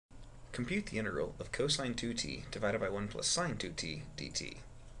Compute the integral of cosine 2t divided by 1 plus sine 2t dt.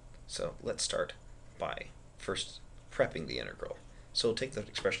 So let's start by first prepping the integral. So we'll take the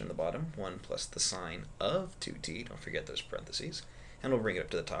expression in the bottom, 1 plus the sine of 2t, don't forget those parentheses, and we'll bring it up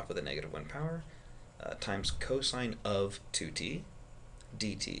to the top with a negative 1 power, times cosine of 2t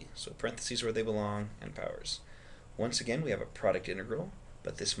dt. So parentheses where they belong, and powers. Once again, we have a product integral,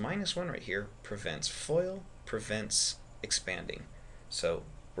 but this minus 1 right here prevents FOIL, prevents expanding. So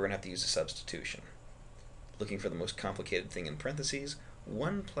we're going to have to use a substitution. Looking for the most complicated thing in parentheses,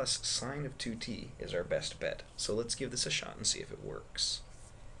 1 plus sine of 2t is our best bet. So let's give this a shot and see if it works.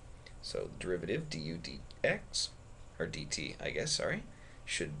 So the derivative du dx, or dt, I guess, sorry,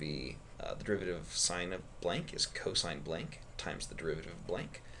 should be the derivative of sine of blank is cosine blank times the derivative of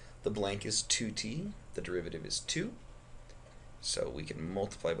blank. The blank is 2t, the derivative is 2. So we can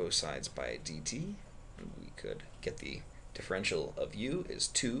multiply both sides by dt, and we could get the differential of u is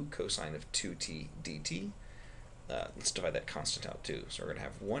 2 cosine of 2t dt. Let's divide that constant out too. So we're going to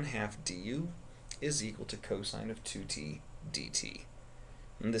have 1/2 du is equal to cosine of 2t dt.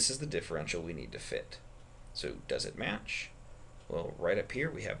 And this is the differential we need to fit. So does it match? Well, right up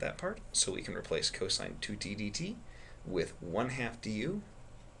here we have that part, so we can replace cosine 2t dt with 1/2 du.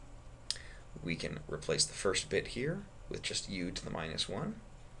 We can replace the first bit here with just u to the minus 1,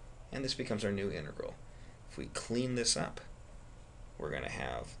 and this becomes our new integral. If we clean this up, we're going to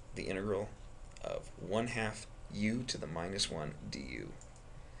have the integral of 1/2 u to the minus 1 du.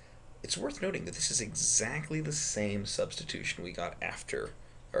 It's worth noting that this is exactly the same substitution we got after,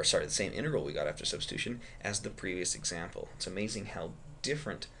 or sorry, the same integral we got after substitution as the previous example. It's amazing how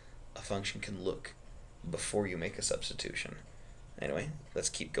different a function can look before you make a substitution. Anyway, let's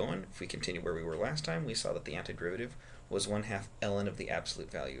keep going. If we continue where we were last time, we saw that the antiderivative was 1/2 ln of the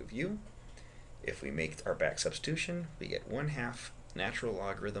absolute value of u. If we make our back substitution, we get 1/2 natural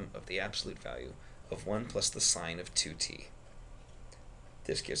logarithm of the absolute value of 1 plus the sine of 2t.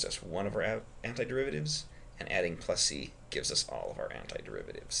 This gives us one of our antiderivatives, and adding plus c gives us all of our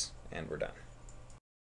antiderivatives. And we're done.